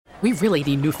We really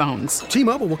need new phones.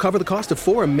 T-Mobile will cover the cost of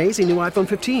 4 amazing new iPhone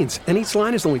 15s, and each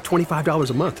line is only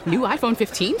 $25 a month. New iPhone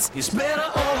 15s? It's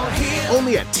better over here.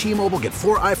 Only at T-Mobile, get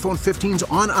 4 iPhone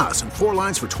 15s on us and 4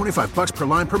 lines for $25 per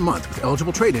line per month with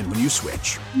eligible trade-in when you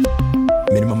switch.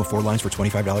 Minimum of 4 lines for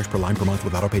 $25 per line per month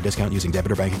with autopay discount using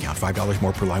debit or bank account. $5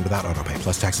 more per line without autopay,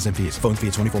 plus taxes and fees. Phone fee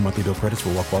at 24 monthly bill credits for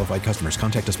well-qualified customers.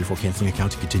 Contact us before canceling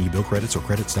account to continue bill credits or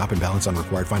credit stop and balance on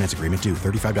required finance agreement due.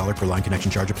 $35 per line connection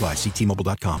charge applies. See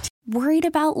T-Mobile.com. Worried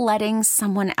about letting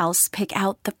someone else pick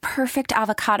out the perfect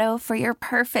avocado for your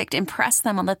perfect impress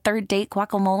them on the third date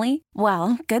guacamole?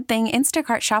 Well, good thing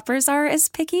Instacart shoppers are as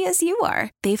picky as you are.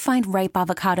 They find ripe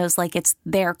avocados like it's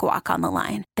their guac on the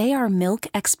line. They are milk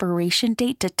expiration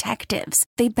date detectives.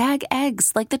 They bag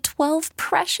eggs like the 12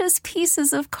 precious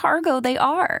pieces of cargo they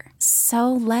are.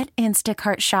 So let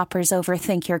Instacart shoppers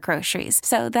overthink your groceries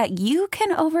so that you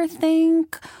can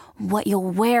overthink what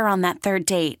you'll wear on that third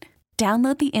date.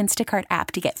 Download the Instacart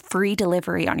app to get free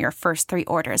delivery on your first 3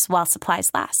 orders while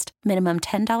supplies last. Minimum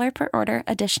 $10 per order.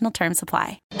 Additional terms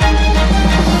apply.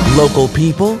 Local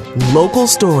people, local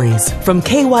stories. From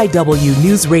KYW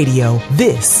Newsradio,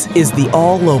 this is the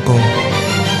All-Local.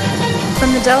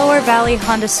 From the Delaware Valley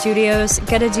Honda Studios,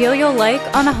 get a deal you'll like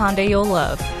on a Honda you'll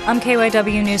love. I'm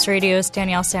KYW Newsradio's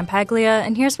Danielle Stampaglia,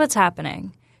 and here's what's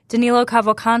happening. Danilo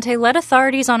Cavalcante led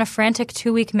authorities on a frantic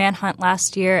 2-week manhunt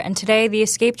last year, and today the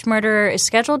escaped murderer is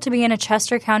scheduled to be in a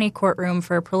Chester County courtroom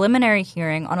for a preliminary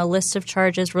hearing on a list of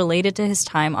charges related to his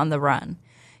time on the run.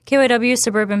 KYW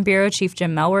Suburban Bureau Chief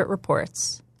Jim Melwert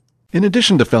reports. In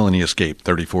addition to felony escape,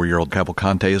 34-year-old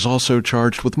Cavalcante is also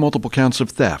charged with multiple counts of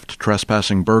theft,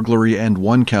 trespassing, burglary, and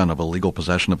 1 count of illegal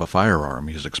possession of a firearm.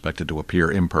 He is expected to appear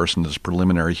in person at his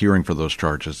preliminary hearing for those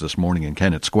charges this morning in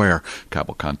Kennett Square.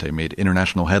 Cavalcante made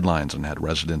international headlines and had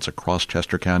residents across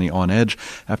Chester County on edge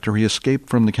after he escaped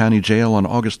from the county jail on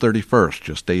August 31st,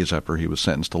 just days after he was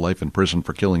sentenced to life in prison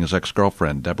for killing his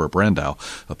ex-girlfriend, Deborah Brandow.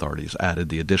 Authorities added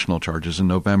the additional charges in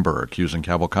November, accusing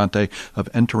Cavalcante of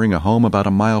entering a home about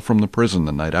a mile from the prison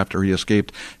the night after he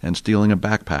escaped and stealing a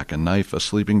backpack, a knife, a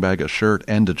sleeping bag, a shirt,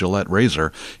 and a Gillette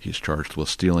razor. He's charged with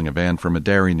stealing a van from a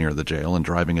dairy near the jail and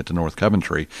driving it to North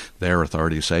Coventry. There,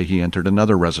 authorities say he entered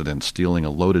another residence, stealing a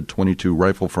loaded .22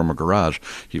 rifle from a garage.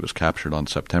 He was captured on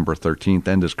September 13th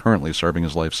and is currently serving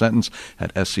his life sentence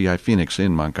at SCI Phoenix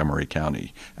in Montgomery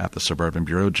County. At the Suburban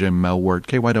Bureau, Jim Melwert,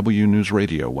 KYW News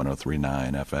Radio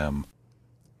 103.9 FM.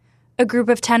 A group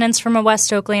of tenants from a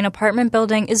West Oak Lane apartment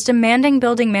building is demanding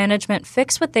building management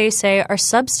fix what they say are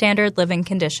substandard living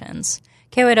conditions.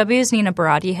 KYW's Nina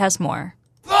Barati has more.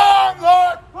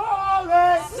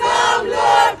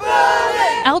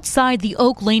 Outside the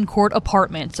Oak Lane Court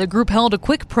Apartments, a group held a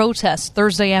quick protest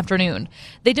Thursday afternoon.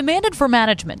 They demanded for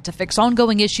management to fix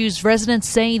ongoing issues residents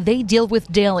say they deal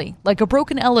with daily, like a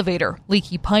broken elevator,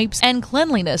 leaky pipes, and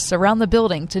cleanliness around the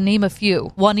building, to name a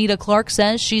few. Juanita Clark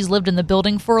says she's lived in the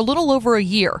building for a little over a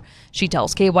year. She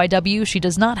tells KYW she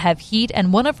does not have heat,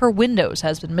 and one of her windows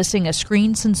has been missing a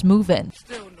screen since move-in.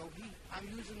 Still no heat. I'm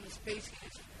using the space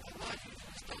heaters. I'm not using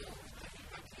the stoves.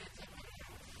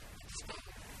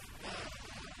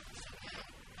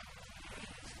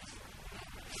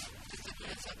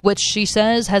 Which she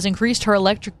says has increased her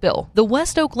electric bill. The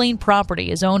West Oak Lane property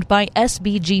is owned by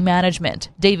SBG Management.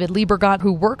 David Liebergott,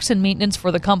 who works in maintenance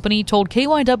for the company, told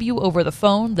KYW over the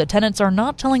phone the tenants are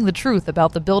not telling the truth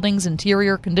about the building's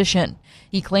interior condition.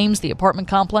 He claims the apartment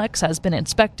complex has been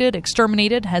inspected,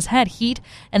 exterminated, has had heat,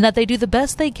 and that they do the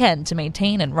best they can to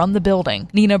maintain and run the building.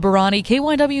 Nina Barani,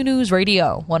 KYW News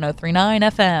Radio, 103.9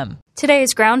 FM. Today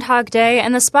is Groundhog Day,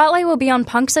 and the spotlight will be on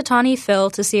Punxsutawney Phil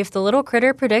to see if the little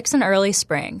critter predicts an early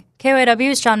spring.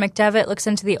 KYW's John McDevitt looks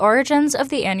into the origins of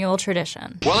the annual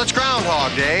tradition. Well, it's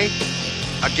Groundhog Day.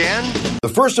 Again? The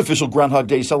first official Groundhog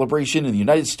Day celebration in the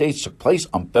United States took place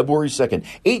on February 2nd,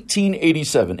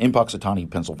 1887 in Punxsutawney,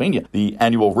 Pennsylvania. The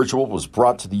annual ritual was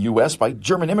brought to the U.S. by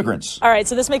German immigrants. All right,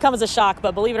 so this may come as a shock,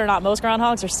 but believe it or not, most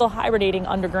groundhogs are still hibernating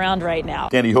underground right now.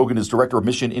 Danny Hogan is Director of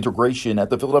Mission Integration at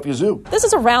the Philadelphia Zoo. This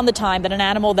is around the time that an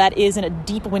animal that is in a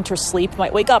deep winter sleep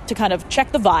might wake up to kind of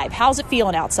check the vibe. How's it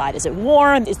feeling outside? Is it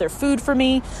warm? Is there food for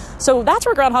me? So that's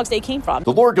where Groundhog's Day came from.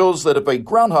 The lore goes that if a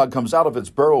groundhog comes out of its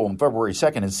burrow on February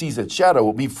 2nd and sees its shadow,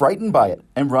 will be frightened by it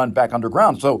and run back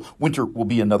underground. So winter will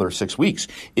be another 6 weeks.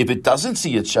 If it doesn't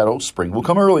see its shadow, spring will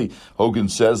come early. Hogan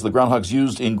says the groundhogs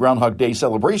used in Groundhog Day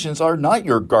celebrations are not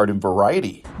your garden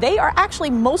variety. They are actually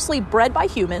mostly bred by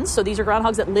humans. So these are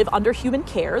groundhogs that live under human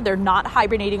care. They're not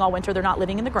hibernating all winter. They're not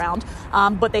living in the ground.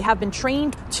 But they have been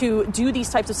trained to do these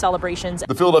types of celebrations.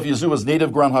 The Philadelphia Zoo has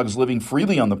native groundhogs living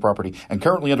freely on the property and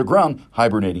currently underground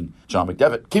hibernating. John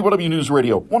McDevitt, KYW News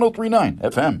Radio, 103.9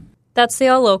 FM. That's the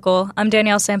All Local. I'm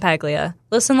Danielle Sampaglia.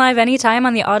 Listen live anytime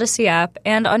on the Odyssey app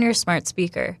and on your smart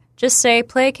speaker. Just say,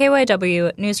 play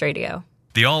KYW News Radio.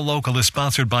 The All Local is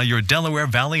sponsored by your Delaware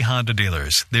Valley Honda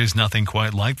dealers. There's nothing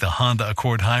quite like the Honda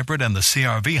Accord Hybrid and the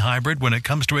CR-V Hybrid when it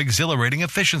comes to exhilarating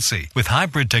efficiency. With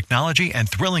hybrid technology and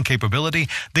thrilling capability,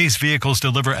 these vehicles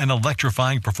deliver an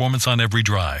electrifying performance on every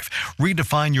drive.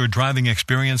 Redefine your driving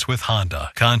experience with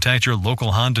Honda. Contact your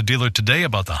local Honda dealer today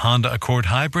about the Honda Accord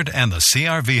Hybrid and the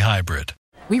CR-V Hybrid.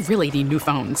 We really need new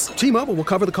phones. T-Mobile will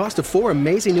cover the cost of 4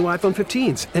 amazing new iPhone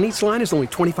 15s, and each line is only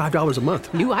 $25 a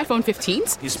month. New iPhone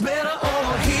 15s? It's better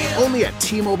over here. Only at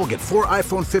T-Mobile, get 4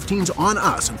 iPhone 15s on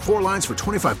us and 4 lines for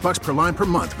 $25 per line per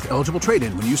month with eligible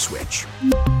trade-in when you switch.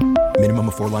 Minimum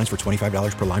of 4 lines for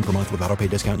 $25 per line per month with auto-pay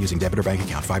discount using debit or bank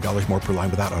account. $5 more per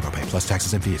line without auto-pay, plus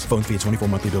taxes and fees. Phone fee at 24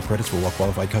 monthly bill credits for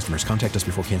well-qualified customers. Contact us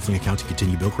before canceling account to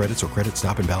continue bill credits or credit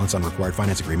stop and balance on required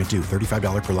finance agreement due.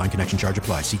 $35 per line connection charge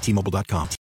applies. See T-Mobile.com.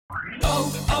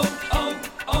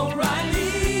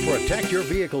 O'Reilly. Protect your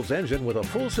vehicle's engine with a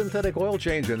full synthetic oil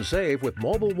change and save with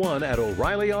Mobile One at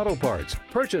O'Reilly Auto Parts.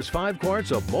 Purchase 5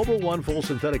 quarts of Mobile One full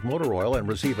synthetic motor oil and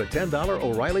receive a $10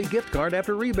 O'Reilly gift card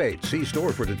after rebate. See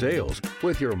store for details.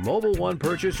 With your Mobile One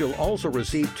purchase, you'll also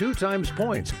receive 2 times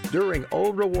points during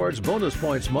O Rewards Bonus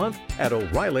Points Month at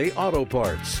O'Reilly Auto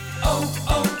Parts.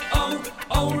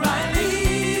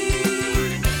 O'Reilly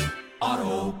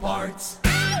Auto Parts.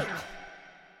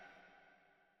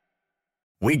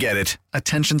 We get it.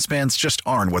 Attention spans just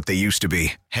aren't what they used to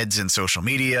be. Heads in social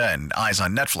media and eyes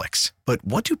on Netflix. But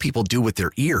what do people do with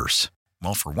their ears?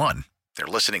 Well, for one, they're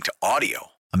listening to audio.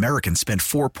 Americans spend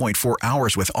 4.4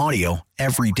 hours with audio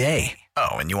every day. Oh,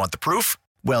 and you want the proof?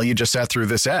 Well, you just sat through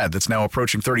this ad that's now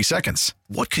approaching 30 seconds.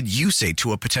 What could you say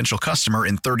to a potential customer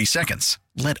in 30 seconds?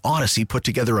 Let Odyssey put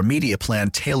together a media plan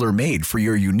tailor-made for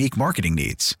your unique marketing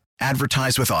needs.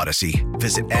 Advertise with Odyssey.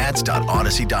 Visit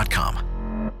ads.odyssey.com.